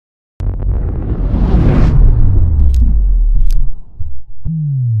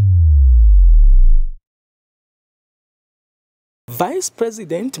Vice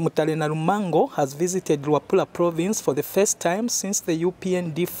President MUTALE NALUMANGO has visited Luapula Province for the first time since the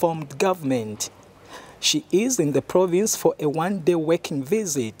UPND formed government. She is in the province for a one-day working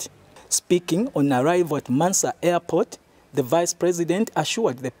visit. Speaking on arrival at Mansa Airport, the Vice President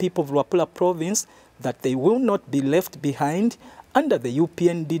assured the people of Luapula Province that they will not be left behind under the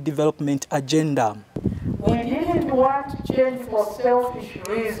UPND development agenda. We didn't want change for selfish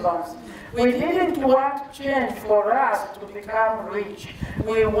reasons. We didn't want change for us to become rich.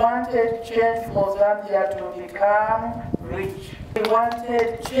 We wanted change for Zambia to become rich. We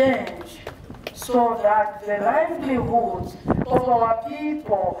wanted change so that the livelihoods of our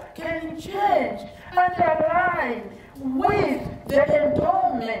people can change and align with the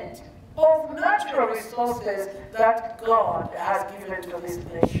endowment of natural resources that God has given to this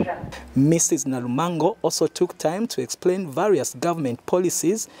nation. Mrs. Nalumango also took time to explain various government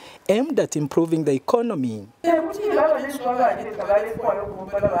policies aimed at improving the economy.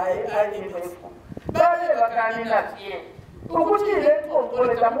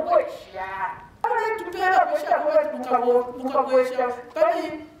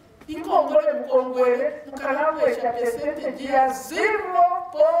 Ikongole mkongwele mkanawesha percentage ya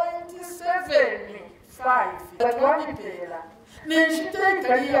 0.75 tatwanipela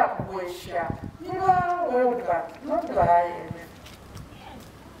nishiteka ya kuwesha niba weudwa notulaye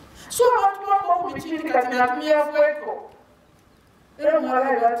so watu wako kubichini kati natumia kweko ero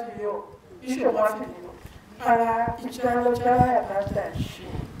mwala ibati yo isho mwafiliyo ala ichalo chala ya patashi.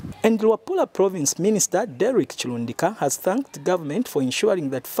 And Luapula Province Minister Derek Chiyuni has thanked the government for ensuring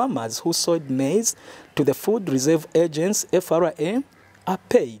that farmers who sold maize to the Food Reserve Agents (FRA) are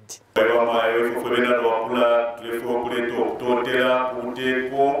paid.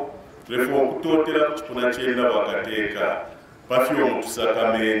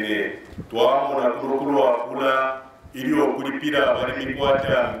 Ili okulipira abalimi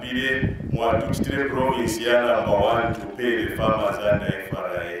kwatambire mwatuchitire province ya number 1 to pay the farmers under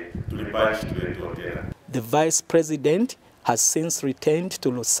FRA. Tulipachi tuletotera. The Vice President has since returned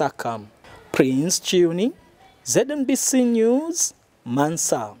to Lusaka. Prince Chiyuni, ZNBC News,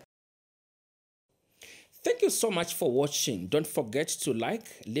 Mansa. Thank you so much for watching. Don't forget to like,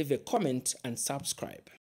 leave a comment and subscribe.